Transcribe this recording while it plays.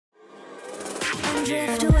and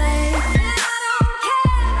drift away. I don't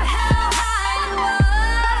care how high you are.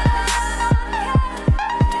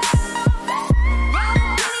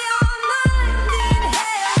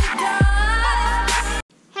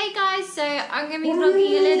 Hey guys, so I'm going to be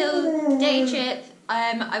vlogging a little day trip.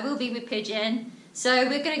 I will be with Pigeon. So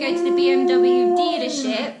we're going to go to the BMW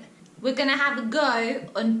dealership. We're going to have a go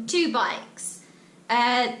on two bikes.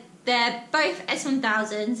 They're both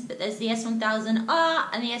S1000s, but there's the S1000R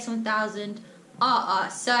and the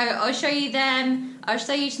S1000RR. So I'll show you them. I'll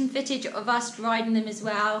show you some footage of us riding them as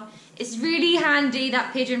well. It's really handy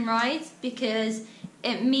that Pigeon rides because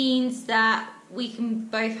it means that we can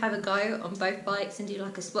both have a go on both bikes and do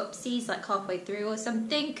like a swapsies like halfway through or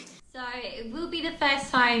something. So it will be the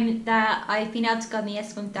first time that I've been able to go on the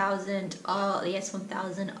S1000R, the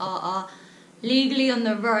S1000RR legally on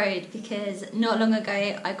the road, because not long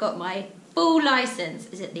ago I got my full license.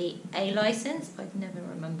 Is it the A license? I can never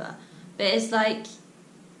remember. But it's like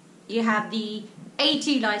you have the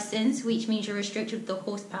A2 license, which means you're restricted with the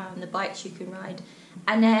horsepower and the bikes you can ride.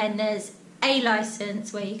 And then there's A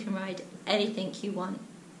license where you can ride anything you want.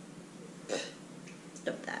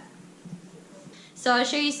 Stop that. So I'll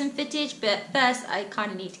show you some footage, but first I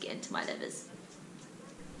kind of need to get into my levers.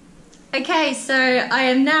 Okay, so I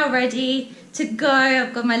am now ready to go.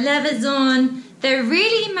 I've got my levers on. They're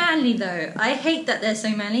really manly though. I hate that they're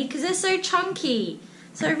so manly because they're so chunky.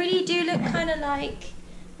 So I really do look kind of like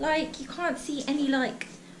you can't see any like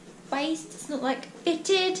waist. It's not like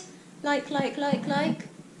fitted, like it's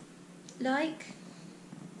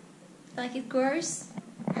gross.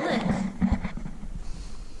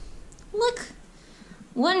 Look.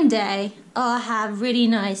 One day I'll have really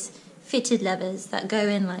nice fitted levers that go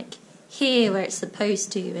in like here where it's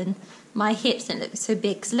supposed to, and my hips don't look so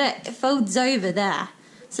big, because look, it folds over there.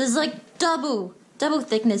 So it's like double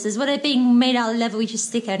thickness is what they're being made out of leather we just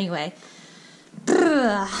stick anyway.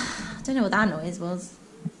 I don't know what that noise was.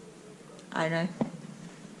 I don't know.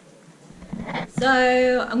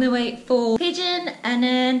 So I'm gonna wait for Pigeon and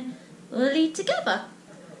then we'll lead together.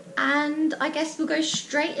 And I guess we'll go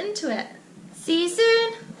straight into it. See you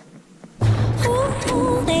soon.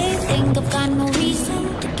 Ooh, they think I've got no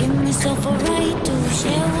reason to give myself a right to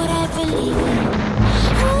share what I believe in.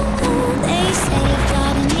 Ooh, they say I've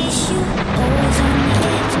got an issue, always on the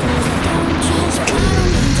edge, 'cause I don't trust. I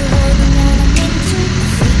don't enjoy more than what I'm into.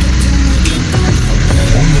 Fake it to my ego, forget it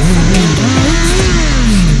if I make it right. I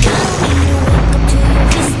don't need to wake up to your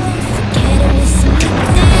whistle, forget it, listen to me.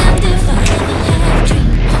 Damned if I ever had a dream,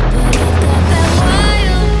 but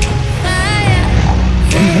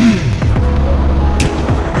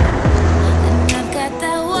I've got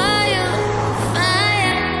that wildfire.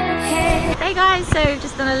 Hey guys, so we've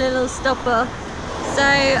just done a little stopper. So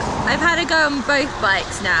I've had a go on both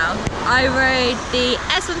bikes now. I rode the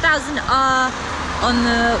S1000R on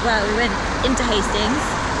the, well, we went into Hastings,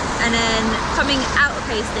 and then coming out of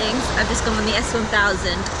Hastings I've just gone on the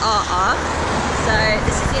S1000RR. So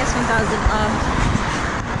this is the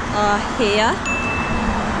S1000R here.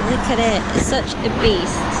 Look at it, it's such a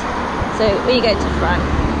beast. So we go to front,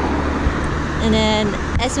 and then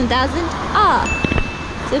S1000R.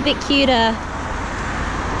 It's a bit cuter.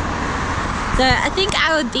 So I think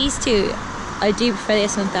out of these two, I do prefer the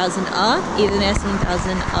S1000R, even the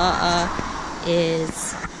S1000RR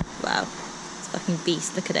is, wow, it's a fucking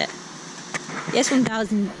beast, look at it. The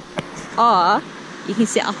S1000R, you can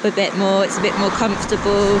sit up a bit more, it's a bit more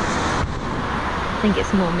comfortable. I think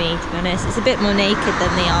it's more me, to be honest. It's a bit more naked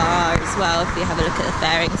than the RR as well, if you have a look at the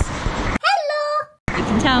fairings. Hello! You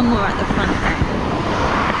can tell more at the front there.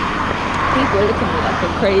 People are looking at me like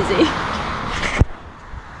I'm crazy.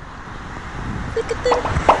 Look at them.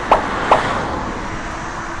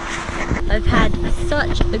 I've had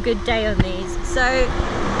such a good day on these. So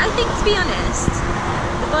I think, to be honest,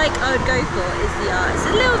 the bike I would go for is the R. It's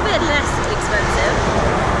a little bit less expensive.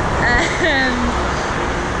 I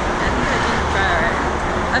think I do prefer it.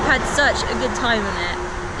 I've had such a good time on it.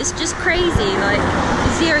 It's just crazy, like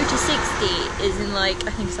 0 to 60 is in like,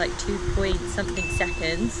 I think it's like 2 point something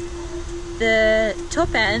seconds. The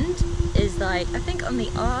top end is like, I think on the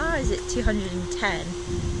R is it 210.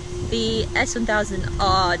 The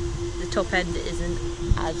S1000R, the top end isn't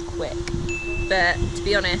as quick. But to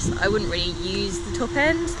be honest, I wouldn't really use the top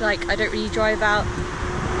end. Like, I don't really drive out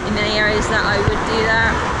in many areas that I would do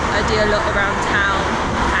that. I do a lot around town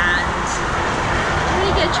and I don't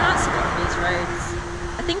really get a chance to go on these roads.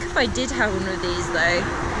 I think if I did have one of these though,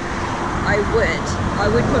 I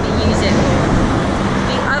would probably use it more.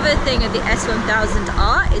 The other thing of the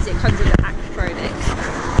S1000R is it comes with an akrapovic.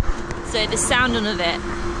 So the sound of it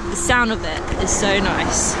is so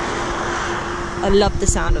nice. I love the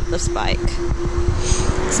sound of this bike.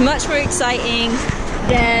 It's much more exciting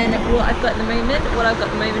than what I've got at the moment. What I've got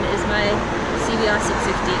at the moment is my CBR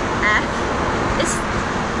 650F.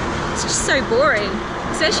 It's just so boring.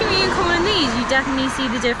 Especially when you come on these, you definitely see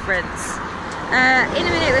the difference. In a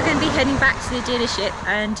minute we're going to be heading back to the dealership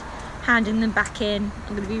and handing them back in.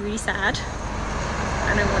 I'm going to be really sad.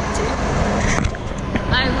 I don't want to.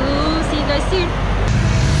 I will see you guys soon.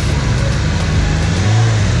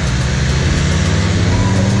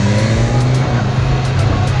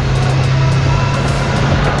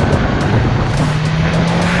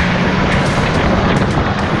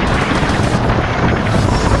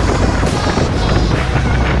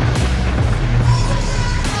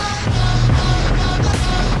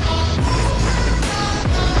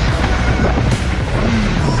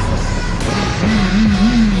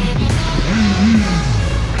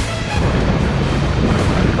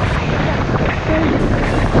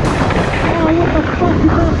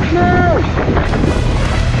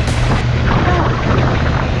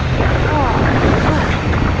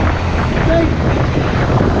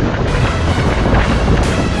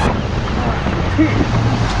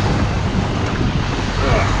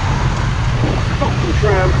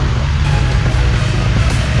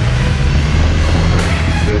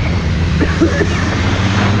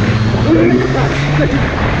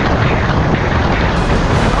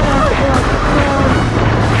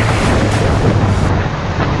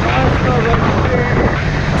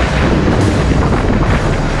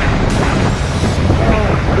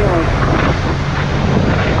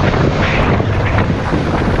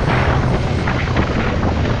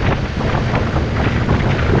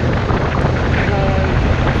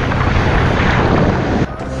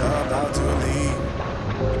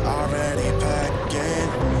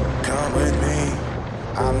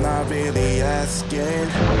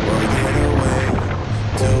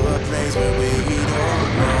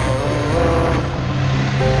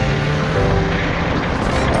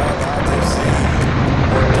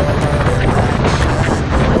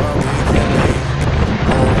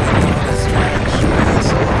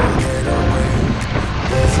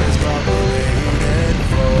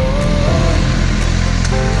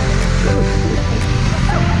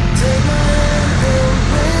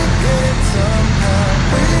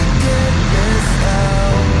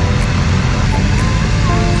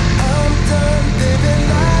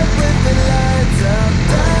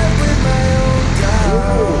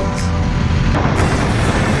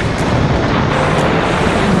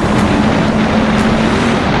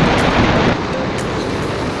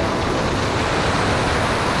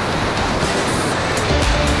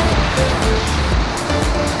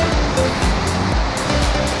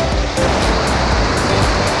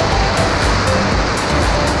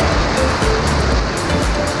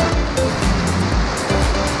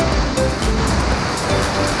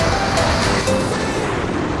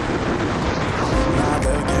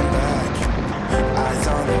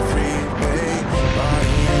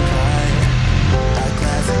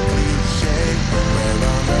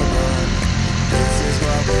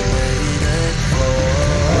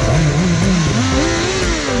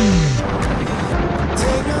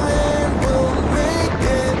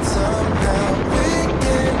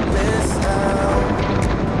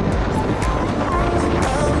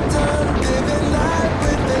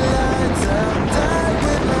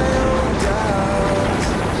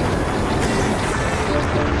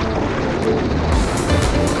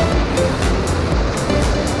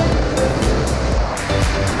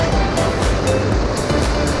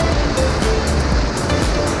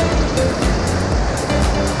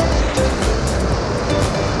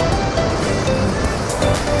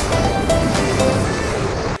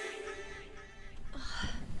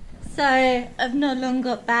 So I've not long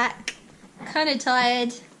got back, kind of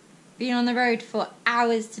tired, been on the road for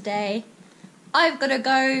hours today. I've got to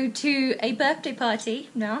go to a birthday party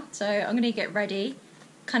now, so I'm going to get ready,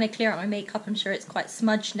 kind of clear out my makeup. I'm sure it's quite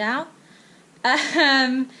smudged now. When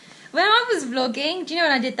I was vlogging, do you know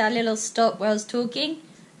when I did that little stop where I was talking?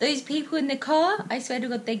 Those people in the car, I swear to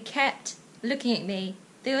God, they kept looking at me.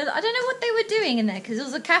 They were, I don't know what they were doing in there, because there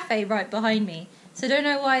was a cafe right behind me. So I don't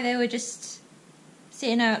know why they were just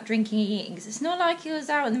sitting out drinking and eating, because it's not like it was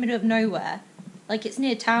out in the middle of nowhere. Like it's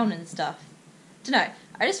near town and stuff. Don't know,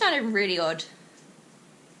 I just found it really odd.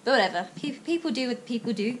 But whatever, people do what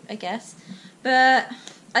people do, I guess. But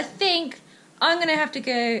I think I'm going to have to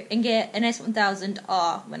go and get an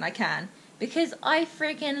S1000R when I can, because I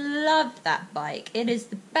freaking love that bike. It is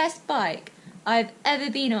the best bike I've ever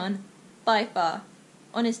been on, by far.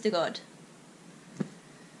 Honest to God.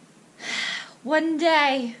 One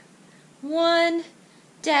day,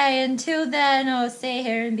 until then I'll stay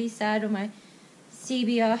here and be sad on my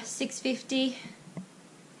CBR 650.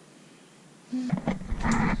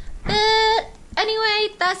 But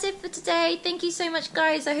anyway, that's it for today. Thank you so much,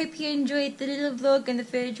 guys. I hope you enjoyed the little vlog and the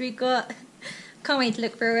footage we got. Can't wait to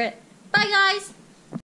look through it. Bye, guys.